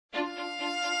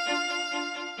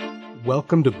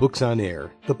Welcome to Books on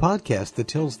Air, the podcast that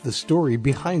tells the story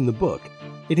behind the book.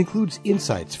 It includes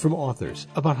insights from authors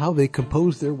about how they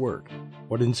compose their work,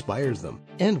 what inspires them,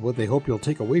 and what they hope you'll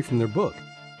take away from their book.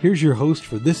 Here's your host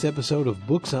for this episode of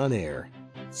Books on Air,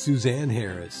 Suzanne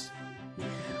Harris.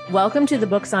 Welcome to the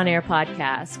Books on Air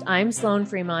podcast. I'm Sloan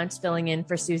Fremont, filling in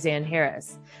for Suzanne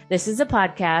Harris. This is a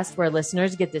podcast where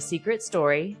listeners get the secret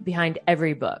story behind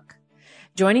every book.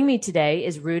 Joining me today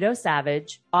is Rudo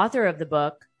Savage, author of the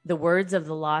book, The Words of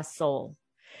the Lost Soul.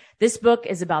 This book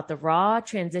is about the raw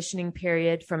transitioning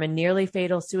period from a nearly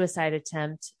fatal suicide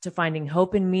attempt to finding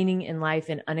hope and meaning in life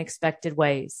in unexpected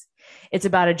ways. It's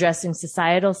about addressing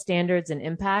societal standards and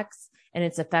impacts and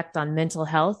its effect on mental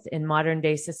health in modern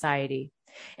day society.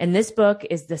 And this book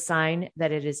is the sign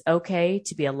that it is okay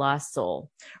to be a lost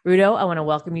soul. Rudo, I want to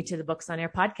welcome you to the Books on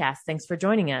Air podcast. Thanks for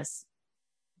joining us.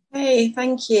 Hey,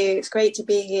 thank you. It's great to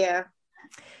be here.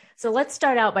 So let's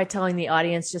start out by telling the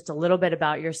audience just a little bit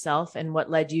about yourself and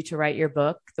what led you to write your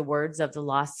book, The Words of the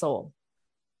Lost Soul.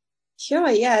 Sure,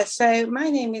 yeah. So my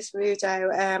name is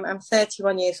Rudo. I'm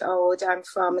 31 years old. I'm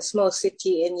from a small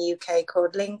city in the UK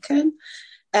called Lincoln.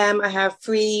 I have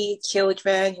 3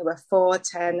 children who are 4,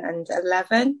 10 and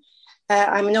 11.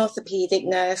 I'm an orthopedic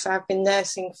nurse. I've been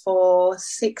nursing for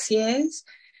 6 years.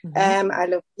 I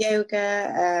love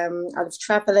yoga. I love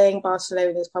traveling.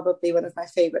 Barcelona is probably one of my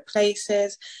favorite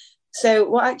places. So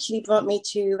what actually brought me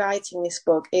to writing this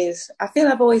book is I feel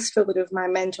I've always struggled with my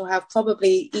mental health,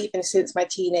 probably even since my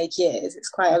teenage years. It's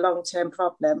quite a long-term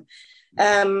problem.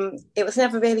 It was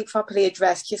never really properly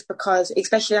addressed just because,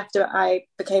 especially after I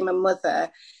became a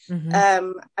mother,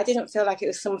 I didn't feel like it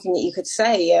was something that you could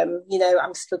say,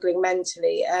 I'm struggling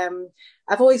mentally.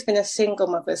 I've always been a single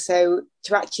mother, so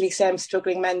to actually say I'm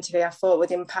struggling mentally, I thought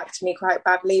would impact me quite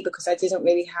badly because I didn't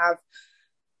really have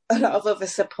a lot of other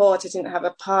support. I didn't have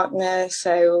a partner,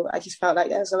 so I just felt like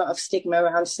there was a lot of stigma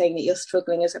around saying that you're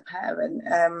struggling as a parent.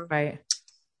 Right.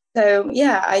 So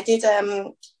yeah, I did.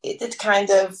 It did kind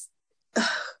of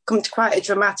come to quite a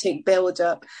dramatic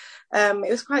build-up. It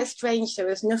was quite strange. There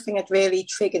was nothing had really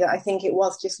triggered it. I think it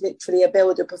was just literally a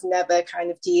build-up of never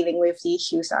kind of dealing with the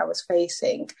issues I was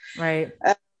facing. Right.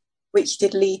 Which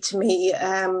did lead to me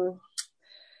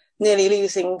nearly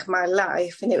losing my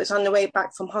life. And it was on the way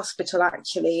back from hospital,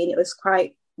 actually, and it was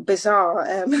quite bizarre.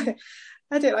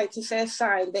 I don't like to say a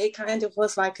sign, but it kind of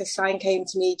was like a sign came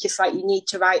to me, just like you need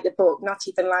to write the book, not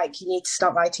even like you need to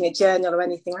start writing a journal or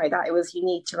anything like that. It was you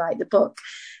need to write the book.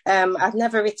 I've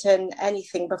never written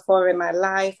anything before in my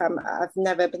life. I've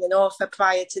never been an author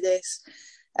prior to this.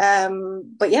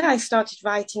 But yeah, I started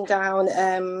writing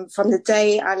down from the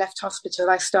day I left hospital.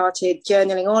 I started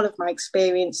journaling all of my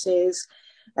experiences,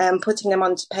 putting them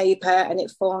onto paper, and it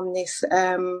formed this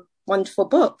wonderful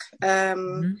book.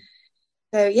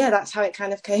 So yeah, that's how it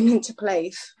kind of came into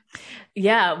place.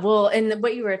 Yeah. Well, and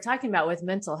what you were talking about with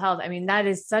mental health, I mean, that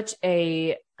is such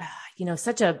a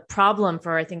problem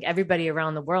for, I think, everybody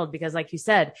around the world, because like you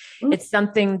said, it's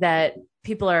something that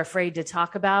people are afraid to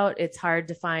talk about. It's hard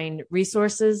to find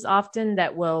resources often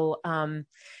that will,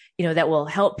 that will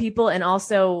help people. And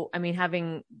also, I mean,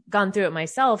 having gone through it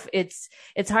myself, it's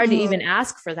hard to even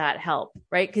ask for that help,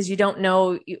 right? Because you don't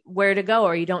know where to go,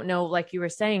 or you don't know, like you were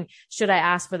saying, should I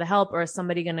ask for the help, or is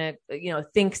somebody going to,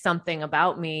 think something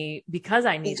about me because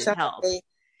I needed help?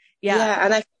 Yeah.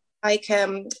 And I like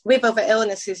with other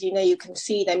illnesses, you can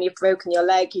see them, you've broken your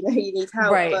leg, you need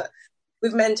help. Right. But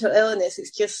with mental illness,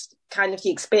 it's just kind of the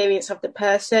experience of the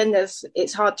person.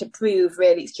 It's hard to prove,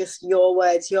 really. It's just your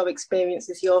words, your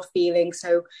experiences, your feelings.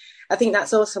 So I think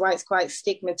that's also why it's quite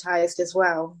stigmatized as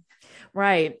well.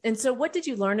 Right. And so what did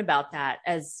you learn about that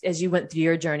as you went through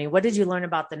your journey? What did you learn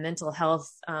about the mental health,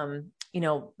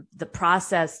 the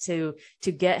process to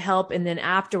get help, and then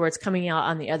afterwards coming out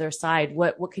on the other side?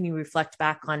 What can you reflect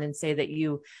back on and say that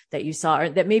you saw, or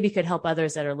that maybe could help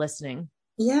others that are listening?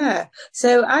 Yeah,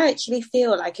 so I actually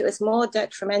feel like it was more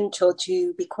detrimental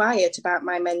to be quiet about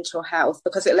my mental health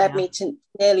because it led me to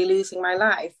nearly losing my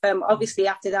life. Obviously,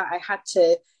 after that, I had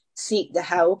to seek the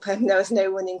help, and there was no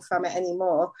running from it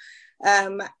anymore.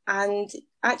 And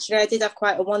actually, I did have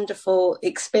quite a wonderful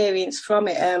experience from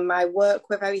it. My work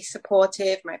were very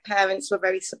supportive. My parents were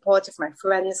very supportive. My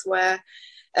friends were.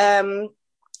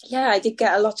 I did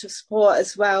get a lot of support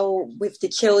as well with the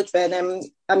children.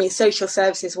 Social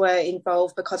services were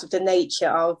involved because of the nature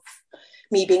of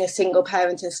me being a single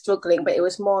parent and struggling, but it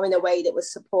was more in a way that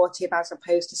was supportive as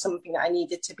opposed to something that I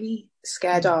needed to be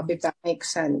scared of, if that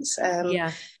makes sense.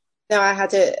 No,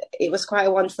 it was quite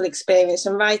a wonderful experience.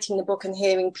 And writing the book and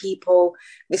hearing people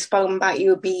respond back,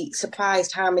 you would be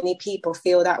surprised how many people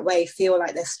feel that way, feel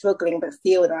like they're struggling, but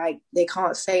feel like they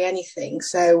can't say anything.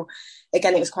 So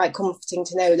again, it was quite comforting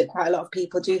to know that quite a lot of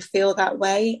people do feel that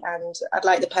way. And I'd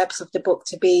like the purpose of the book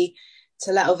to be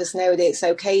to let others know that it's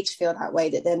okay to feel that way,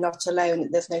 that they're not alone,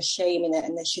 that there's no shame in it,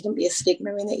 and there shouldn't be a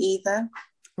stigma in it either.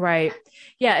 Right.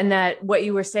 Yeah. And that what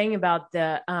you were saying about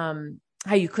the,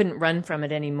 how you couldn't run from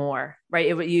it anymore, right?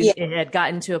 It had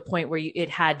gotten to a point where it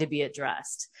had to be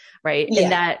addressed, right?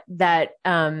 Yeah.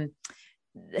 And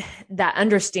that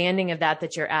understanding of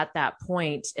that you're at that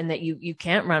point and that you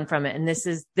can't run from it. And this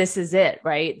is it,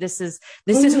 right? This is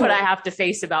what I have to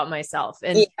face about myself.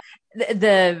 And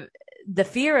the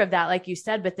fear of that, like you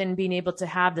said, but then being able to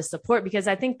have the support, because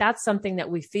I think that's something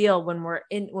that we feel when we're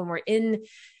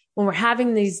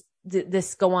having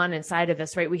this go on inside of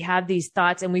us, right? We have these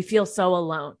thoughts and we feel so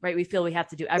alone, right? We feel we have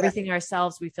to do everything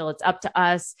ourselves. We feel it's up to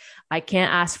us. I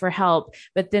can't ask for help.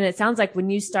 But then it sounds like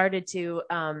when you started to,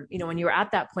 when you were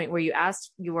at that point where you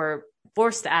were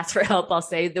forced to ask for help, I'll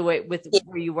say the way with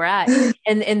where you were at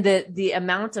and the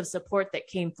amount of support that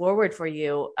came forward for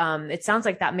you. It sounds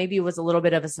like that maybe was a little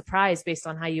bit of a surprise based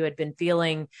on how you had been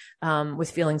feeling, with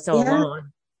feeling so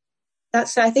alone.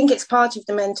 I think it's part of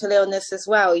the mental illness as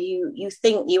well. You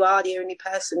think you are the only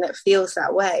person that feels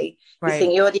that way. Right. You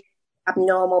think you're the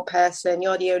abnormal person.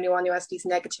 You're the only one who has these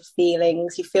negative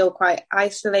feelings. You feel quite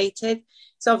isolated.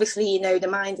 So obviously, the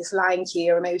mind is lying to you.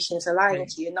 Your emotions are lying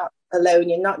to you. You're not alone.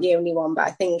 You're not the only one. But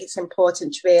I think it's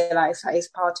important to realize that is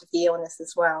part of the illness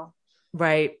as well.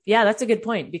 Right. Yeah, that's a good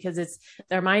point, because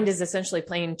their mind is essentially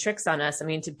playing tricks on us. I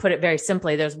mean, to put it very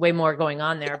simply, there's way more going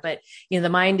on there, but the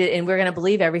mind, and we're going to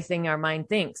believe everything our mind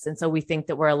thinks. And so we think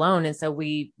that we're alone. And so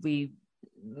we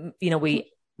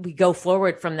go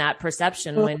forward from that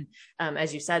perception when,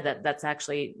 as you said, that's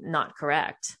actually not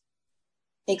correct.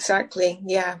 Exactly.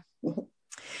 Yeah.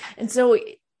 And so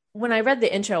when I read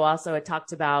the intro, also, it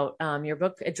talked about, your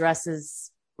book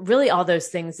addresses really all those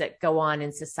things that go on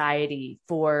in society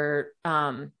for,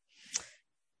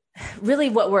 really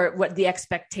what the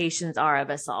expectations are of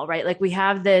us all, right? Like we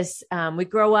have this, we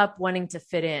grow up wanting to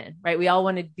fit in, right? We all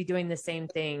want to be doing the same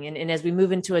thing. And as we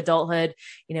move into adulthood,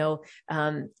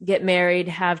 get married,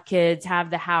 have kids, have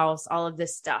the house, all of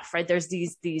this stuff, right? There's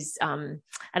these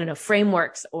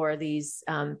frameworks or these,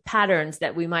 patterns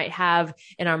that we might have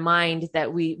in our mind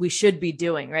that we should be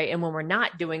doing, right? And when we're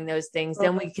not doing those things,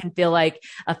 then we can feel like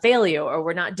a failure, or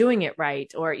we're not doing it right.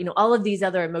 Or, all of these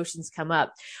other emotions come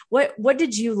up. What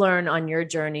did you learn on your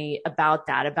journey about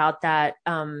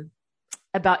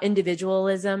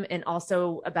individualism, and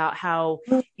also about how,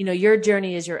 your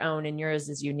journey is your own and yours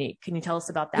is unique? Can you tell us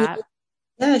about that?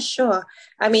 Yeah, sure.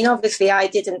 I mean, obviously I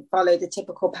didn't follow the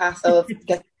typical path of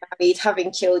getting married,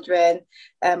 having children.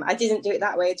 I didn't do it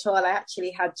that way at all. I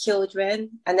actually had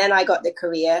children and then I got the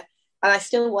career, and I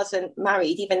still wasn't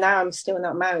married. Even now, I'm still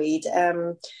not married.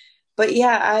 But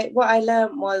yeah, what I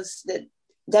learned was that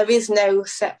there is no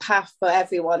set path for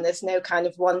everyone. There's no kind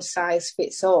of one size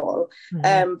fits all.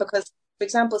 Because, for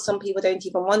example, some people don't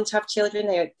even want to have children.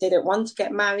 They don't want to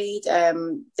get married.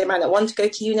 They might not want to go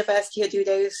to university or do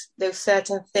those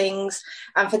certain things.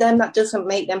 And for them, that doesn't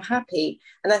make them happy.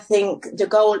 And I think the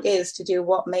goal is to do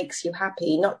what makes you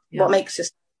happy, not what makes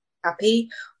us happy,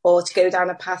 or to go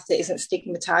down a path that isn't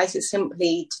stigmatized. It's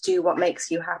simply to do what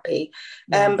makes you happy.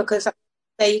 Because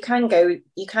you can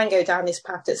go down this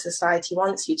path that society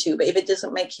wants you to, but if it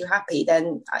doesn't make you happy,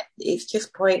 then it's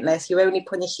just pointless. You're only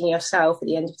punishing yourself at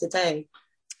the end of the day.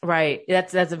 Right.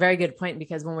 That's a very good point,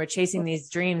 because when we're chasing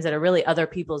these dreams that are really other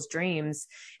people's dreams,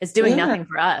 it's doing nothing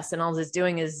for us. And all it's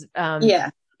doing is,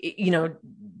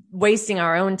 wasting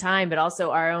our own time, but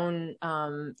also our own,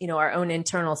 our own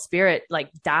internal spirit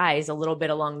dies a little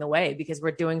bit along the way, because we're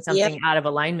doing something out of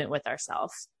alignment with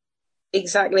ourselves.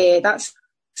 Exactly. That's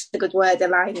the good word,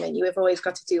 alignment. You have always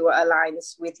got to do what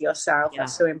aligns with yourself.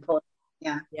 That's so important.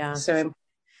 Yeah. So important.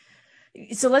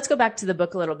 So let's go back to the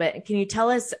book a little bit. Can you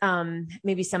tell us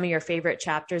maybe some of your favorite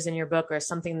chapters in your book, or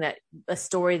a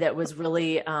story that was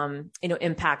really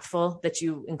impactful that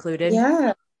you included?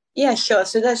 Yeah, sure.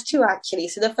 So there's two actually.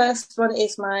 So the first one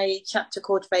is my chapter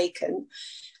called Vacant.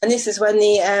 And this is when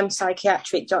the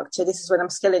psychiatric doctor, this is when I'm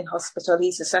still in hospital,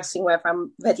 he's assessing whether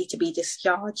I'm ready to be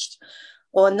discharged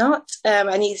or not.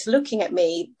 And he's looking at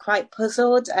me quite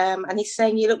puzzled. And he's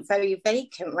saying, you look very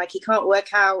vacant, like he can't work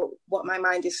out what my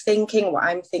mind is thinking, what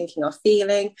I'm thinking or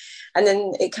feeling. And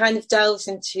then it kind of delves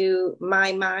into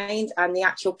my mind and the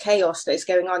actual chaos that is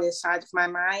going on inside of my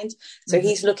mind. So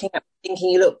he's looking at me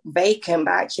thinking, you look vacant,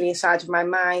 but actually inside of my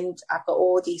mind, I've got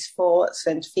all these thoughts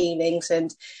and feelings.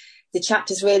 And the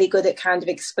chapter's really good at kind of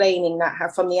explaining that, how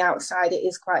from the outside it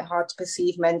is quite hard to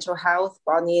perceive mental health,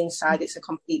 but on the inside it's a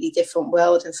completely different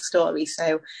world and story.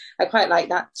 So I quite like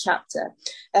that chapter.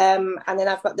 And then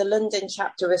I've got the London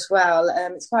chapter as well.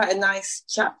 It's quite a nice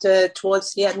chapter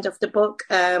towards the end of the book.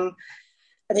 And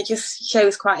it just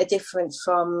shows quite a difference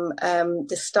from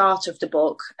the start of the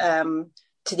book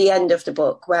to the end of the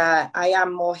book, where I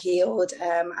am more healed.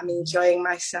 I'm enjoying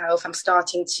myself. I'm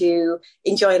starting to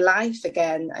enjoy life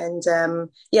again. And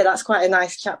that's quite a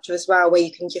nice chapter as well, where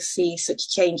you can just see such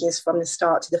changes from the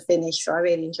start to the finish. So I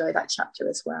really enjoy that chapter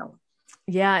as well.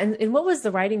 Yeah. And what was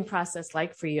the writing process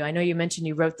like for you? I know you mentioned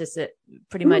you wrote this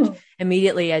pretty much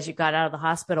immediately as you got out of the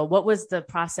hospital. What was the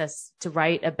process to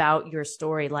write about your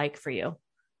story like for you?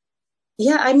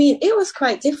 Yeah, I mean, it was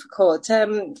quite difficult.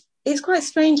 It's quite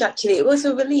strange, actually. It was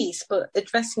a release, but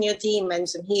addressing your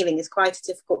demons and healing is quite a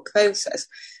difficult process.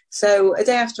 So a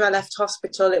day after I left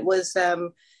hospital, it was,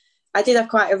 I did have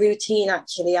quite a routine,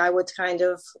 actually. I would kind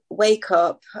of wake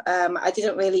up. I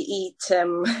didn't really eat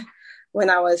when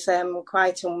I was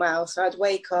quite unwell. So I'd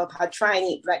wake up, I'd try and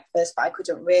eat breakfast, but I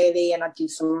couldn't really, and I'd do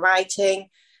some writing.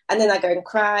 And then I go and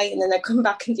cry, and then I come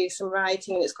back and do some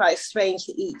writing. And it's quite strange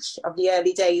that each of the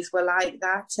early days were like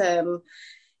that.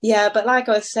 But like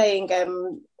I was saying,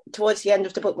 towards the end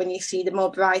of the book, when you see the more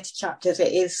brighter chapters,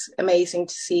 it is amazing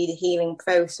to see the healing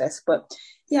process. But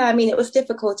yeah, I mean, it was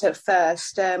difficult at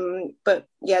first. But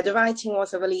yeah, the writing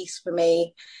was a release for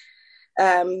me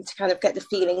to kind of get the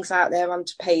feelings out there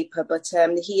onto paper. But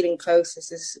the healing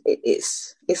process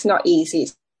it's not easy.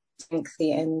 It's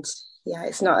lengthy, and yeah,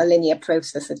 it's not a linear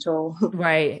process at all.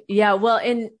 Right. Yeah. Well,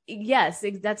 and yes,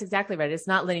 that's exactly right. It's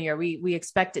not linear. We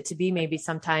expect it to be maybe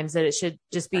sometimes that it should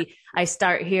just be, I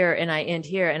start here and I end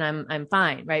here and I'm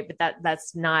fine. Right. But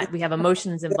that's not, we have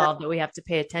emotions involved that we have to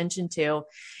pay attention to.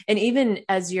 And even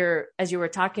as you were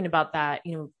talking about that,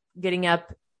 getting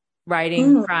up,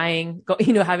 writing, crying,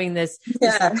 having this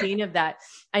routine of that.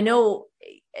 I know,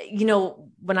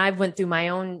 when I went through my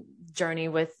own journey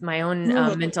with my own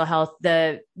mental health,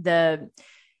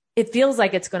 it feels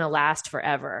like it's going to last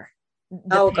forever.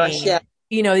 Gosh, yeah.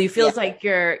 You feels like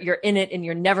you're in it and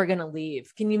you're never going to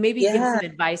leave. Can you maybe give some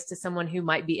advice to someone who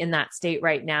might be in that state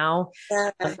right now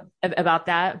about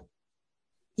that?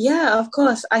 Yeah, of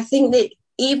course. I think that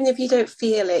even if you don't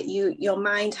feel it, you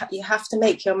have to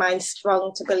make your mind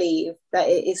strong to believe that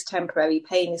it is temporary.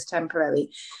 Pain is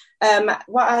temporary.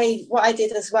 What I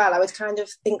did as well, I would kind of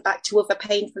think back to other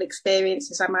painful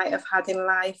experiences I might have had in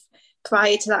life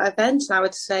prior to that event. And I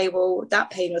would say, well,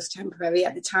 that pain was temporary.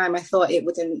 At the time, I thought it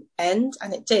wouldn't end,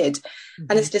 and it did. Mm-hmm.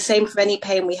 And it's the same for any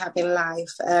pain we have in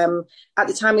life. At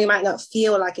the time, we might not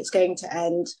feel like it's going to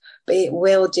end, but it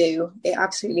will do. It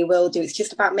absolutely will do. It's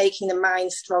just about making the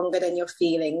mind stronger than your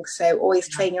feelings. So always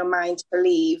train your mind to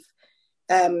believe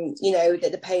that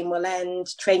the pain will end.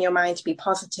 Train your mind to be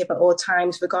positive at all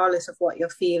times, regardless of what you're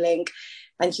feeling,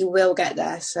 and you will get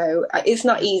there. So it's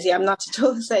not easy. I'm not at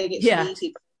all saying it's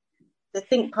easy. To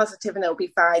think positive and it'll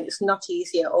be fine. It's not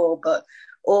easy at all, but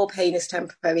all pain is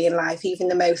temporary in life. Even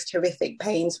the most horrific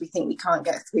pains we think we can't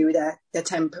get through, they're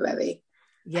temporary.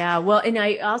 Yeah. Well, and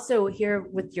I also hear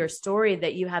with your story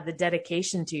that you have the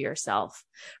dedication to yourself,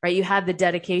 right? You had the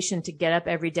dedication to get up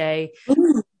every day,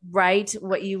 write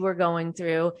what you were going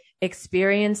through,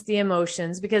 experience the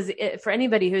emotions, because for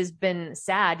anybody who's been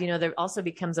sad, there also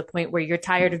becomes a point where you're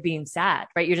tired of being sad,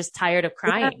 right? You're just tired of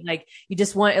crying. Like you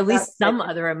just want at least some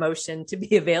other emotion to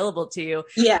be available to you.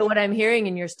 Yeah. But what I'm hearing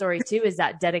in your story too, is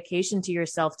that dedication to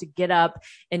yourself to get up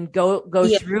and go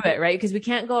through it, right? Because we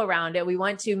can't go around it. We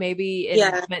want to maybe,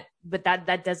 but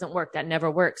that doesn't work. That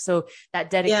never works. So that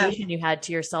dedication you had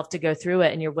to yourself to go through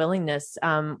it and your willingness,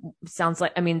 sounds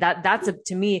like, that's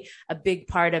to me, a big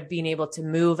part of being able to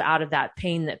move out of that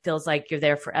pain that feels like you're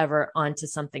there forever onto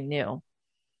something new.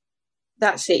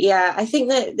 That's it. Yeah. I think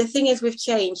that the thing is with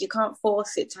change, you can't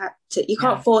force it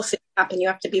force it to happen. You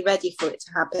have to be ready for it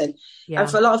to happen. Yeah. And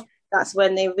for a lot of people, that's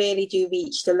when they really do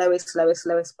reach the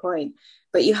lowest point.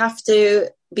 But you have to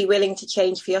be willing to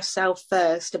change for yourself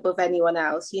first above anyone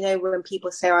else. When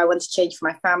people say, I want to change for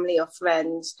my family or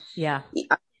friends. Yeah.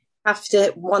 Have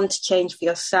to want to change for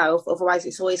yourself, otherwise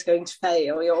it's always going to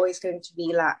fail. You're always going to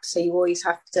relapse. So you always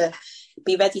have to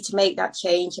be ready to make that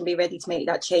change and be ready to make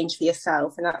that change for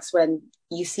yourself. And that's when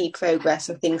you see progress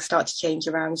and things start to change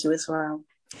around you as well.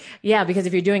 Yeah, because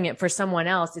if you're doing it for someone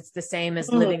else, it's the same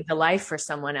as living the life for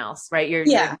someone else, right? You're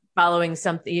following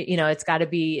something,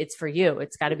 it's for you.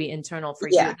 It's got to be internal for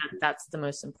you. That's the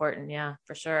most important. Yeah,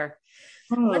 for sure.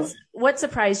 What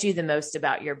surprised you the most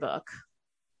about your book?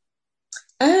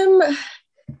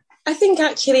 I think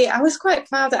actually I was quite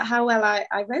proud at how well I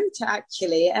wrote it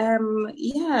actually.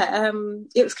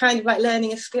 It was kind of like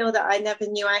learning a skill that I never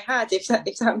knew I had, if that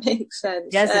makes sense.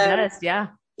 Yes, it does. Yeah.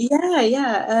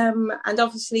 And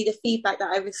obviously the feedback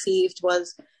that I received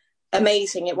was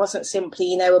amazing. It wasn't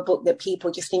simply, a book that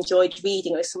people just enjoyed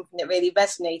reading. It was something that really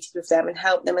resonated with them and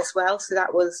helped them as well. So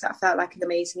that felt like an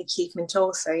amazing achievement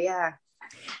also. Yeah.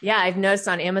 Yeah, I've noticed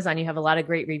on Amazon you have a lot of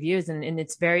great reviews, and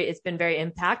it's been very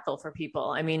impactful for people.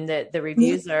 I mean, the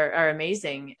reviews are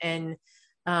amazing. And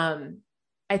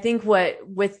I think what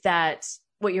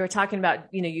you were talking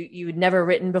about, you had never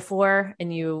written before,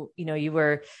 and you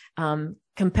were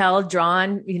compelled,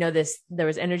 drawn, there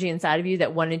was energy inside of you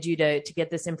that wanted you to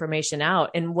get this information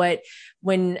out. And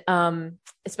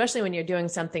especially when you're doing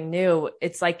something new,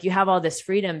 it's like you have all this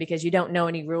freedom because you don't know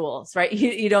any rules, right?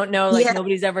 You don't know,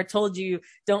 nobody's ever told you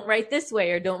don't write this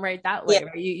way or don't write that way.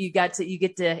 Right? You get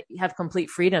to have complete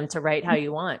freedom to write how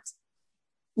you want.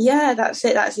 Yeah, that's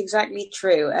it. That's exactly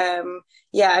true.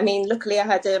 I mean, luckily I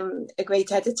had a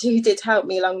great editor who did help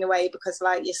me along the way because,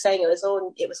 like you're saying, it was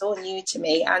all new to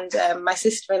me. And my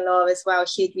sister-in-law as well,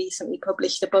 she had recently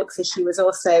published a book, so she was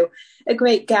also a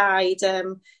great guide.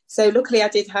 So luckily I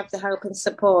did have the help and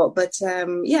support. But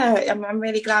I'm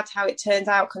really glad how it turned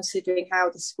out, considering how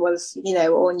this was,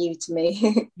 all new to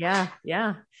me. Yeah.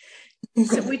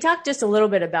 So we talked just a little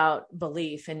bit about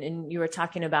belief, and you were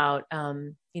talking about,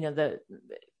 the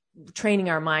training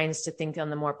our minds to think on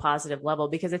the more positive level,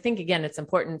 because I think, again, it's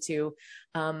important to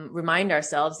remind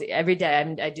ourselves every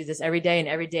day. I do this every day, and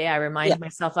every day I remind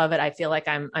myself of it. I feel like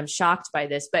I'm shocked by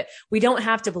this, but we don't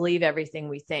have to believe everything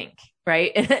we think.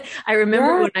 Right. I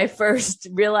remember when I first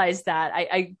realized that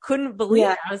I couldn't believe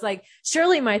it. I was like,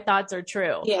 surely my thoughts are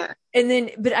true. Yeah.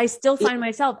 But I still find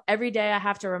myself every day I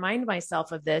have to remind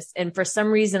myself of this. And for some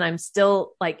reason, I'm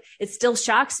still like, it still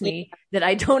shocks me that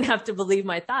I don't have to believe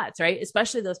my thoughts, right?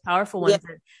 Especially those powerful ones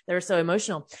that are so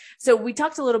emotional. So we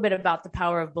talked a little bit about the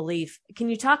power of belief. Can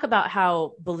you talk about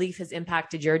how belief has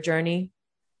impacted your journey?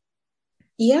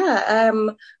 Yeah.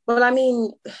 Well, I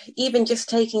mean, even just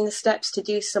taking the steps to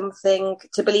do something,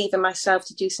 to believe in myself,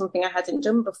 to do something I hadn't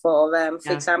done before.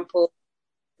 For example,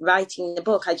 writing the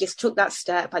book, I just took that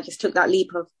step. I just took that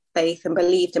leap of faith and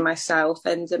believed in myself.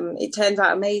 And it turned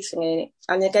out amazing.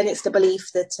 And again, it's the belief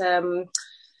that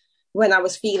when I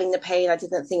was feeling the pain, I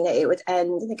didn't think that it would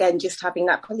end. And again, just having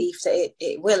that belief that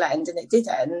it will end, and it did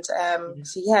end.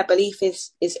 Belief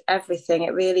is everything.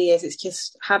 It really is. It's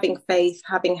just having faith,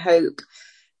 having hope.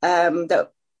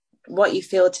 That what you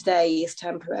feel today is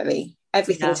temporary.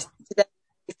 Everything today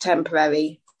is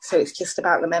temporary. So it's just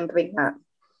about remembering that.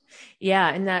 Yeah.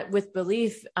 And that with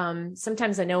belief,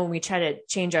 sometimes I know when we try to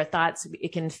change our thoughts,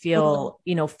 it can feel,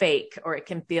 fake, or it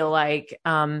can feel like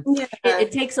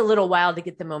it takes a little while to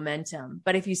get the momentum.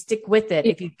 But if you stick with it,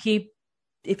 if you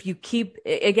keep,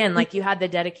 again, like you had the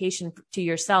dedication to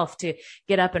yourself to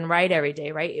get up and write every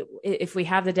day, right? If we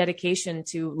have the dedication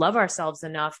to love ourselves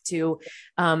enough to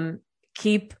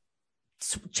keep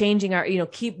changing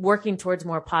keep working towards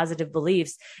more positive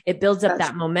beliefs, it builds up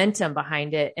that momentum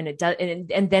behind it, and it does,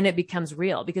 and then it becomes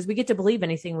real because we get to believe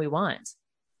anything we want.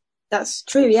 That's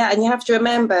true. Yeah. And you have to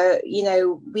remember,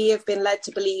 we have been led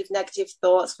to believe negative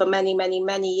thoughts for many, many,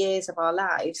 many years of our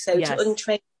lives. So to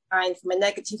untrain mind from a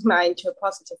negative mind to a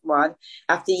positive one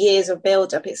after years of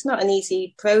build up, it's not an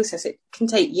easy process. It can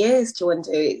take years to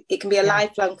undo. It can be a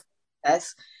lifelong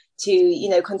process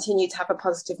to continue to have a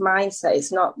positive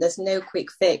mindset. There's no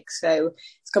quick fix. So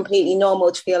it's completely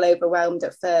normal to feel overwhelmed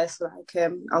at first,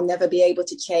 like I'll never be able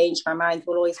to change, my mind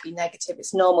will always be negative.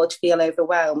 It's normal to feel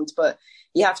overwhelmed, but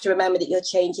you have to remember that you're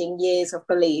changing years of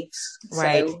beliefs.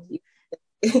 Right. So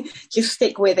just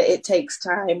stick with it. It takes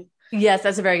time. Yes,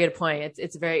 that's a very good point.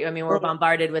 It's very, we're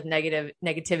bombarded with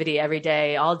negativity every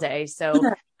day, all day.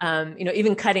 So,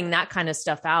 even cutting that kind of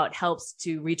stuff out helps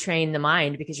to retrain the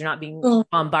mind, because you're not being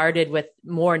bombarded with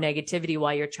more negativity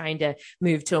while you're trying to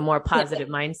move to a more positive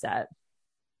mindset.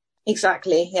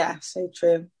 Exactly. Yeah. So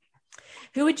true.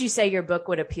 Who would you say your book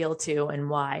would appeal to, and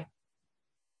why?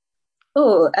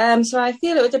 So I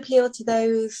feel it would appeal to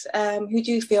those who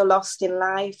do feel lost in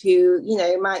life, who,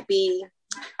 might be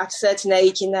at a certain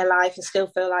age in their life and still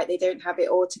feel like they don't have it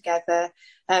all together.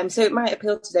 So it might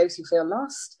appeal to those who feel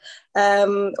lost.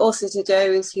 Also to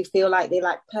those who feel like they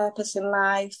lack purpose in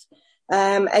life.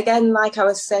 Again, like I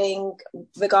was saying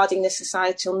regarding the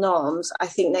societal norms, I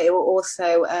think that it will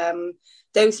also,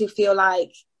 those who feel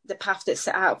like the path that's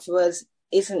set out for us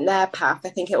isn't their path, I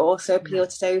think it will also appeal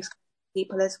to those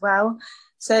people as well.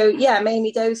 So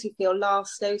mainly those who feel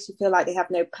lost, those who feel like they have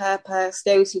no purpose,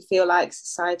 those who feel like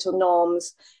societal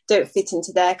norms don't fit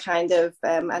into their kind of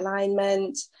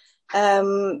alignment,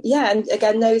 And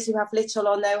again, those who have little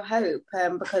or no hope,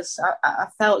 because I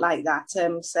felt like that.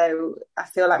 So I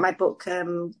feel like my book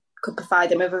could provide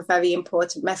them with a very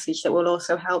important message that will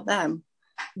also help them.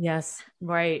 Yes,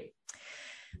 right.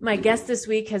 My guest this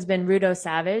week has been Rudo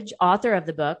Savage, author of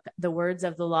the book, The Words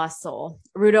of the Lost Soul.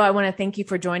 Rudo, I want to thank you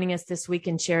for joining us this week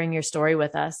and sharing your story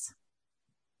with us.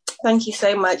 Thank you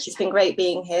so much. It's been great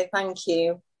being here. Thank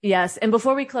you. Yes. And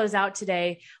before we close out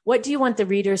today, what do you want the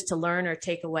readers to learn or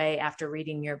take away after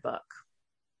reading your book?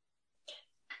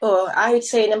 Well, I would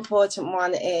say an important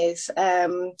one is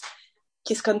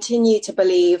just continue to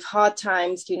believe. Hard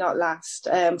times do not last.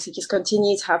 So just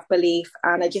continue to have belief.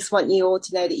 And I just want you all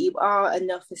to know that you are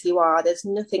enough as you are. There's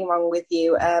nothing wrong with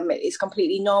you. It's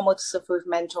completely normal to suffer with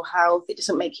mental health. It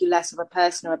doesn't make you less of a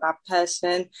person or a bad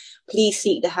person. Please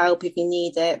seek the help if you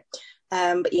need it.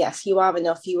 But yes, you are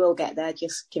enough. You will get there.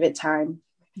 Just give it time.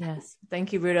 Yes.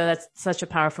 Thank you, Rudo. That's such a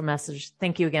powerful message.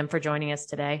 Thank you again for joining us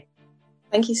today.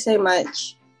 Thank you so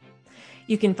much.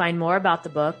 You can find more about the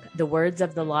book, The Words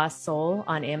of the Lost Soul,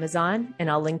 on Amazon, and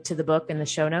I'll link to the book in the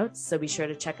show notes, so be sure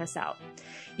to check us out.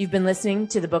 You've been listening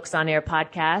to the Books on Air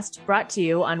podcast, brought to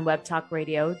you on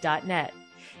webtalkradio.net.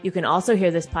 You can also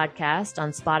hear this podcast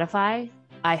on Spotify,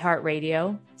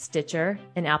 iHeartRadio, Stitcher,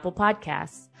 and Apple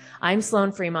Podcasts. I'm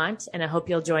Sloan Fremont, and I hope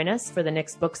you'll join us for the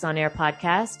next Books on Air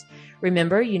podcast.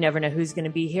 Remember, you never know who's going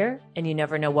to be here, and you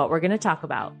never know what we're going to talk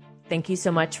about. Thank you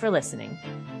so much for listening.